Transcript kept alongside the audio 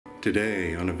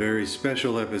Today, on a very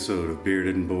special episode of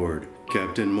Bearded and Bored,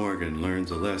 Captain Morgan learns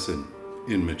a lesson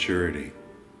in maturity.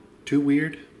 Too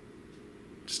weird?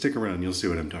 Stick around, you'll see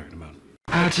what I'm talking about.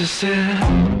 I just said,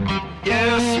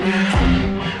 yes,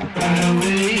 man, by the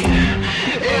way,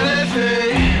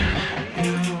 anything.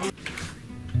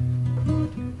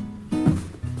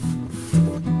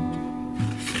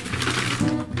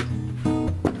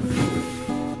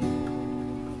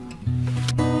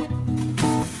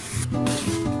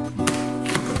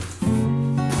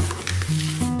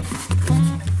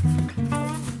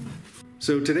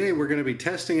 So today we're going to be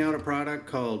testing out a product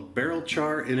called Barrel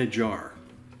Char in a jar.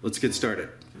 Let's get started.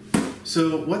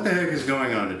 So what the heck is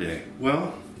going on today?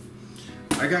 Well,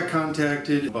 I got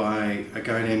contacted by a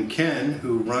guy named Ken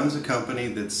who runs a company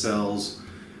that sells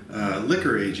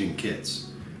liquor aging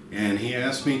kits. And he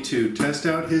asked me to test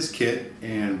out his kit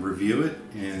and review it,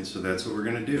 and so that's what we're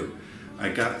going to do. I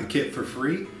got the kit for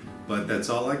free, but that's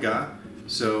all I got.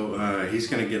 So he's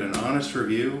going to get an honest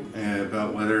review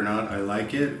about whether or not I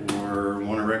like it or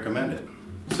want to recommend it.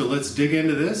 So let's dig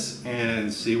into this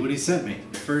and see what he sent me.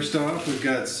 First off, we've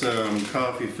got some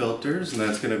coffee filters, and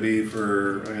that's going to be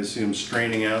for, I assume,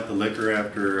 straining out the liquor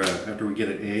after we get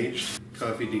it aged.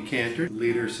 Coffee decanter,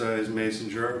 liter size mason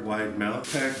jar, wide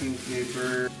mouth, packing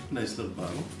paper, nice little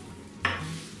bottle.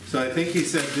 So I think he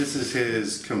said this is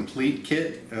his complete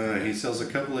kit. He sells a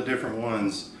couple of different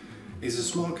ones. He's a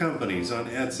small company, he's on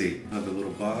Etsy. Another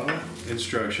little bottle,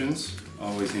 instructions,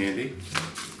 always handy.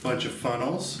 Bunch of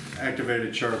funnels,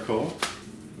 activated charcoal,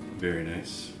 very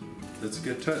nice. That's a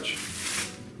good touch.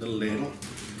 Little ladle,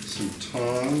 some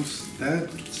tongs.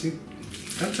 That's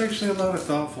actually a lot of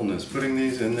thoughtfulness, putting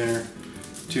these in there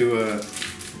to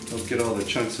help get all the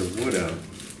chunks of wood out.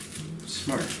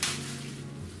 Smart.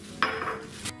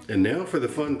 And now for the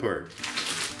fun part.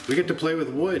 We get to play with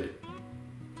wood.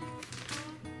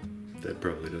 That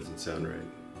probably doesn't sound right.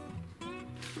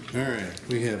 Alright,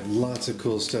 we have lots of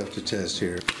cool stuff to test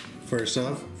here. First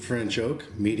off, French oak,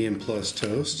 medium plus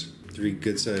toast, 3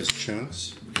 good sized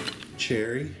chunks.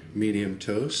 Cherry, medium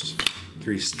toast,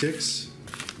 3 sticks.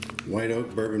 White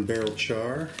oak bourbon barrel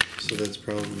char, so that's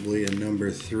probably a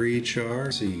number 3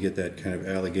 char, so you get that kind of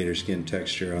alligator skin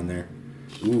texture on there.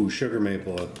 Ooh, sugar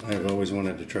maple, I've always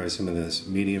wanted to try some of this,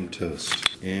 medium toast.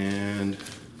 And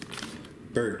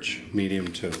birch, medium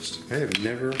toast. I have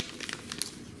never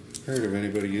heard of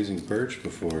anybody using birch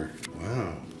before.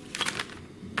 Wow.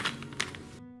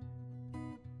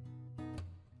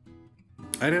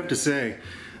 I'd have to say,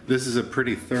 this is a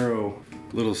pretty thorough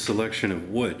little selection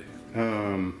of wood.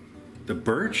 The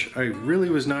birch, I really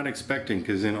was not expecting,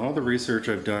 because in all the research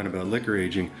I've done about liquor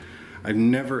aging, I've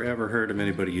never ever heard of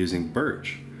anybody using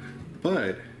birch.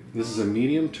 But this is a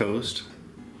medium toast,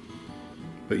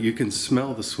 but you can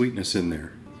smell the sweetness in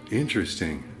there.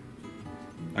 Interesting.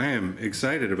 I am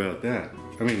excited about that.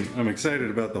 I mean, I'm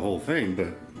excited about the whole thing,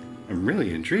 but I'm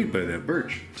really intrigued by that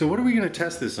birch. So what are we going to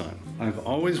test this on? I've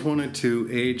always wanted to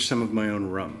age some of my own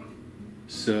rum.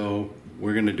 So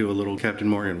we're going to do a little Captain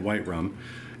Morgan white rum.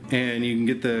 And you can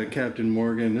get the Captain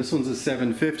Morgan, this one's a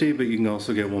 750, but you can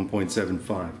also get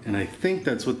 1.75. And I think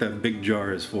that's what that big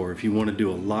jar is for. If you want to do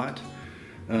a lot,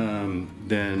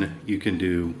 then you can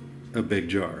do a big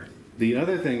jar. The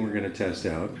other thing we're going to test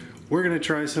out, we're going to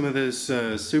try some of this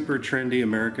super trendy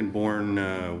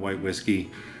American-born white whiskey.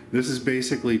 This is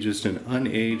basically just an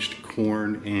unaged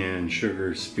corn and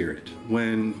sugar spirit.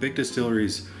 When big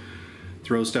distilleries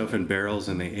throw stuff in barrels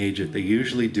and they age it, they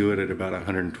usually do it at about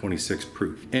 126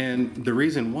 proof. And the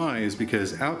reason why is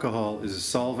because alcohol is a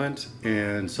solvent,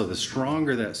 and so the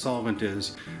stronger that solvent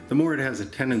is, the more it has a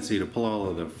tendency to pull all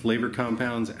of the flavor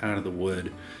compounds out of the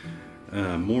wood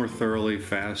more thoroughly,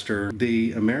 faster.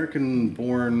 The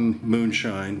American-born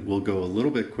Moonshine will go a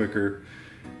little bit quicker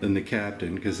than the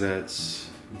Captain, because it's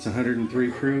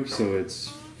 103 proof, so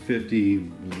it's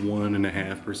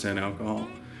 51.5% alcohol.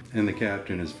 And the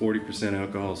Captain is 40%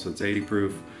 alcohol, so it's 80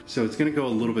 proof. So it's gonna go a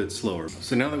little bit slower.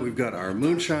 So now that we've got our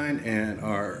Moonshine and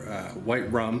our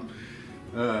white rum,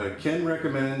 Ken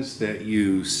recommends that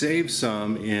you save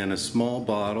some in a small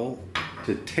bottle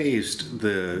to taste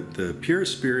the pure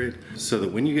spirit, so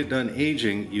that when you get done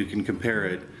aging, you can compare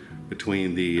it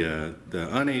between the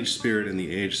unaged spirit and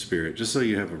the aged spirit, just so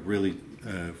you have a really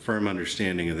firm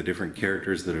understanding of the different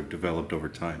characters that have developed over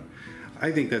time.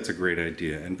 I think that's a great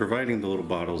idea, and providing the little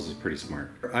bottles is pretty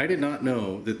smart. I did not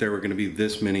know that there were going to be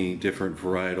this many different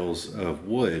varietals of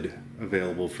wood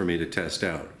available for me to test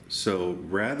out. So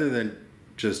rather than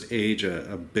just age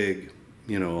a big,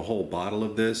 a whole bottle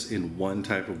of this in one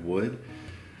type of wood,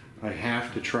 I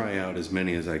have to try out as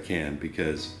many as I can,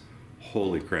 because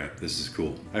Holy crap, this is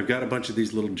cool. I've got a bunch of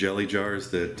these little jelly jars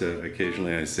that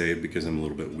occasionally I save because I'm a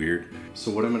little bit weird.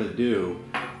 So what I'm gonna do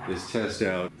is test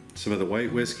out some of the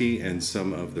white whiskey and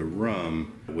some of the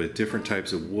rum with different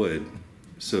types of wood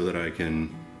so that I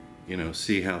can, you know,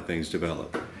 see how things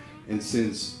develop. And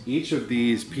since each of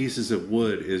these pieces of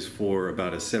wood is for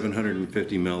about a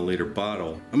 750 milliliter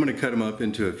bottle, I'm gonna cut them up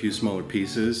into a few smaller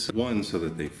pieces. One, so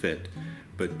that they fit,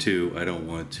 but two, I don't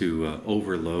want to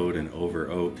overload and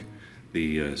over oak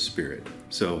the spirit.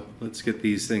 So let's get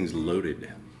these things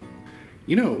loaded.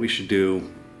 You know what we should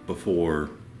do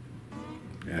before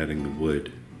adding the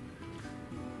wood?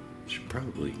 Should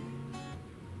probably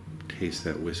taste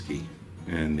that whiskey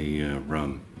and the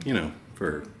rum, you know,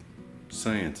 for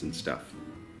science and stuff.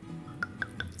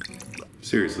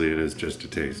 Seriously, it is just a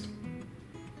taste.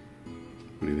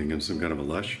 What do you think? I'm some kind of a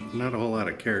lush? Not a whole lot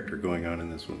of character going on in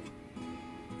this one.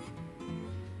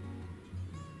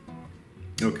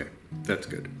 Okay, that's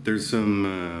good. There's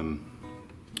some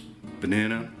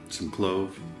banana, some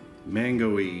clove,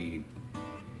 mango-y,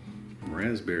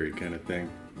 raspberry kind of thing.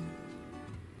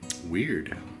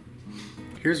 Weird.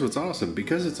 Here's what's awesome.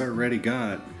 Because it's already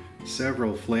got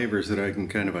several flavors that I can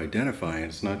kind of identify, and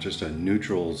it's not just a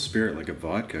neutral spirit like a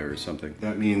vodka or something.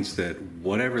 That means that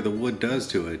whatever the wood does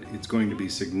to it, it's going to be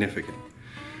significant.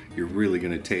 You're really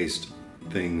going to taste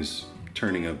things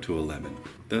turning up to 11.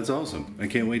 That's awesome. I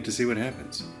can't wait to see what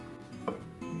happens.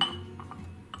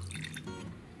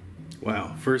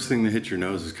 Wow, first thing that hits your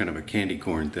nose is kind of a candy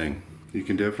corn thing. You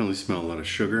can definitely smell a lot of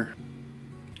sugar,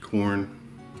 corn.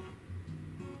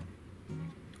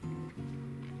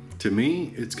 To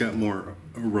me, it's got more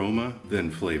aroma than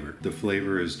flavor. The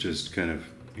flavor is just kind of,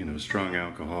 you know, strong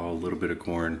alcohol, a little bit of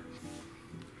corn.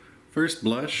 First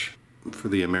blush for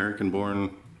the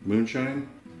American-born Moonshine.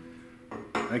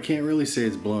 I can't really say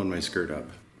it's blowing my skirt up.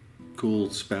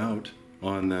 Cool spout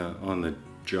on the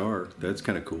jar. That's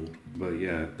kind of cool. But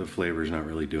yeah, the flavor's not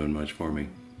really doing much for me.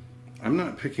 I'm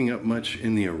not picking up much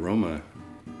in the aroma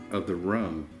of the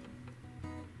rum.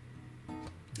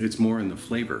 It's more in the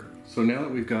flavor. So now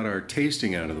that we've got our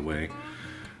tasting out of the way,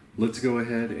 let's go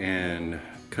ahead and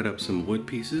cut up some wood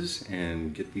pieces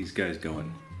and get these guys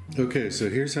going. Okay, so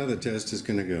here's how the test is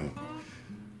gonna go.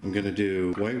 I'm gonna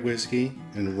do white whiskey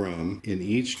and rum. In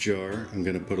each jar, I'm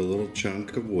gonna put a little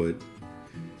chunk of wood.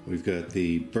 We've got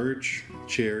the birch,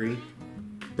 cherry,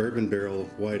 bourbon barrel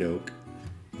white oak,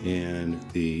 and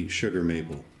the sugar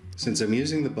maple. Since I'm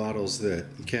using the bottles that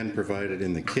Ken provided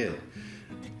in the kit,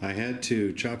 I had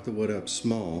to chop the wood up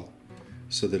small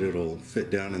so that it'll fit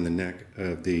down in the neck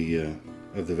of the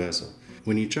vessel.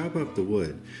 When you chop up the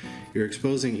wood, you're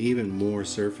exposing even more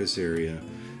surface area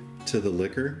to the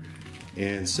liquor,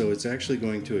 and so it's actually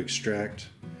going to extract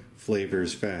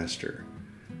flavors faster.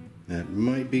 That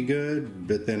might be good,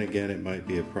 but then again it might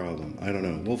be a problem. I don't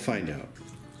know, we'll find out.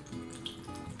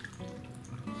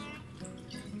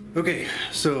 Okay,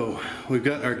 so we've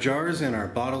got our jars and our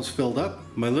bottles filled up.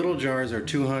 My little jars are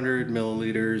 200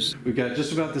 milliliters. We've got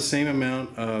just about the same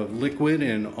amount of liquid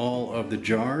in all of the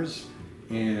jars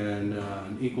and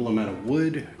an equal amount of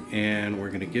wood, and we're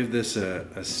gonna give this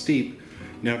a steep.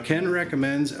 Now Ken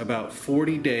recommends about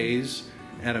 40 days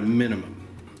at a minimum.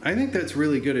 I think that's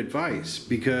really good advice,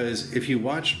 because if you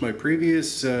watched my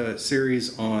previous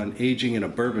series on aging in a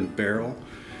bourbon barrel,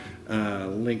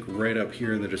 link right up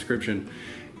here in the description,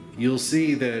 you'll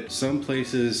see that some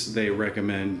places they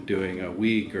recommend doing a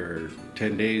week or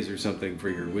 10 days or something for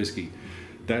your whiskey.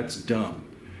 That's dumb.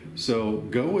 So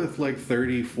go with like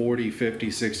 30, 40, 50,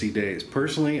 60 days.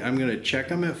 Personally, I'm gonna check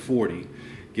them at 40,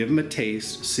 give them a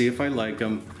taste, see if I like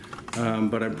them,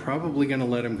 but I'm probably gonna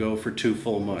let them go for 2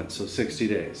 full months, so 60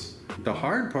 days. The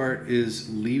hard part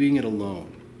is leaving it alone.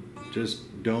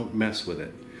 Just don't mess with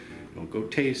it. Don't go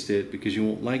taste it because you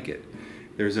won't like it.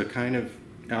 There's a kind of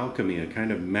alchemy, a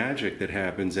kind of magic that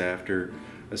happens after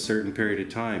a certain period of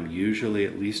time, usually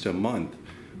at least a month,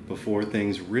 before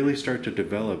things really start to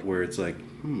develop where it's like,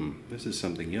 this is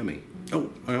something yummy. Oh,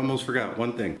 I almost forgot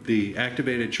one thing. The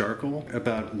activated charcoal,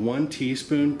 about 1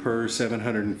 teaspoon per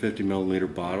 750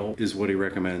 milliliter bottle is what he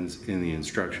recommends in the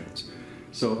instructions.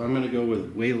 So I'm gonna go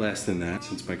with way less than that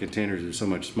since my containers are so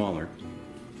much smaller.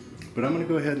 But I'm gonna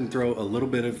go ahead and throw a little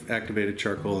bit of activated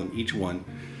charcoal in each one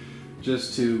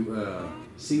just to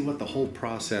see what the whole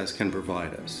process can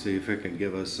provide us. See if it can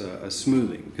give us a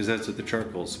smoothing, because that's what the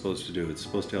charcoal is supposed to do. It's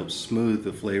supposed to help smooth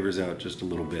the flavors out just a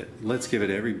little bit. Let's give it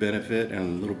every benefit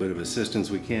and a little bit of assistance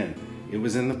we can. It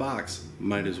was in the box,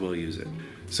 might as well use it.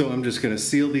 So I'm just gonna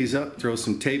seal these up, throw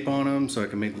some tape on them so I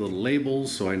can make little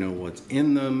labels so I know what's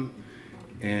in them.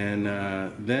 And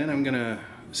then I'm gonna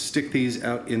stick these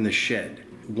out in the shed.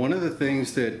 One of the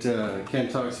things that Ken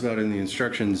talks about in the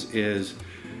instructions is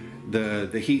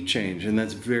the heat change, and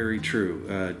that's very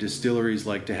true. Distilleries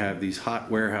like to have these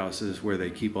hot warehouses where they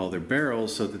keep all their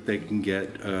barrels so that they can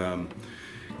get kind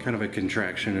of a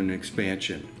contraction and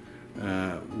expansion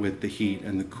with the heat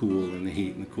and the cool, and the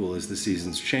heat and the cool as the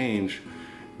seasons change.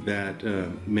 That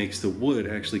makes the wood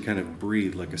actually kind of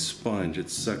breathe like a sponge. It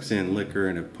sucks in liquor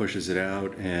and it pushes it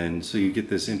out, and so you get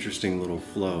this interesting little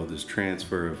flow, this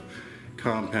transfer of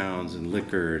compounds and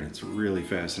liquor, and it's really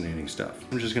fascinating stuff.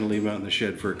 I'm just going to leave them out in the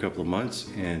shed for a couple of months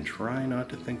and try not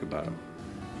to think about them.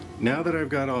 Now that I've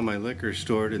got all my liquor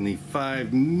stored in the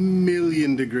 5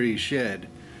 million degree shed,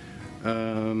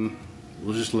 we'll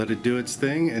just let it do its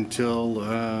thing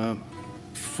until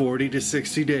 40 to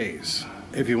 60 days.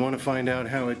 If you want to find out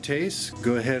how it tastes,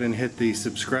 go ahead and hit the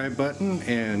subscribe button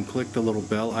and click the little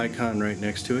bell icon right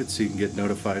next to it so you can get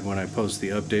notified when I post the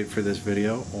update for this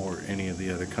video or any of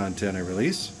the other content I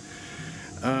release.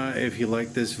 If you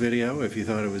liked this video, if you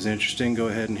thought it was interesting, go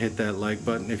ahead and hit that like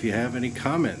button. If you have any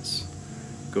comments,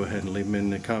 go ahead and leave them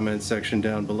in the comments section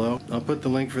down below. I'll put the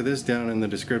link for this down in the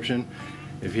description.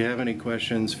 If you have any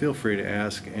questions, feel free to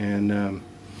ask, and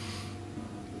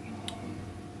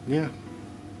yeah.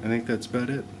 I think that's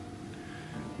about it.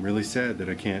 I'm really sad that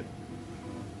I can't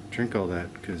drink all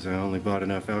that because I only bought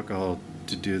enough alcohol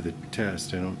to do the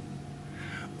test. Oh,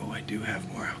 I do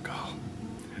have more alcohol.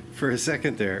 For a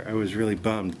second there, I was really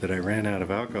bummed that I ran out of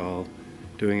alcohol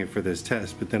doing it for this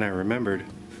test, but then I remembered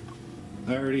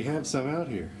I already have some out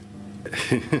here.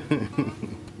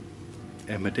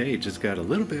 And my day just got a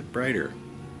little bit brighter.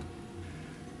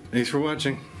 Thanks for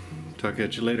watching. Talk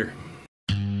at you later.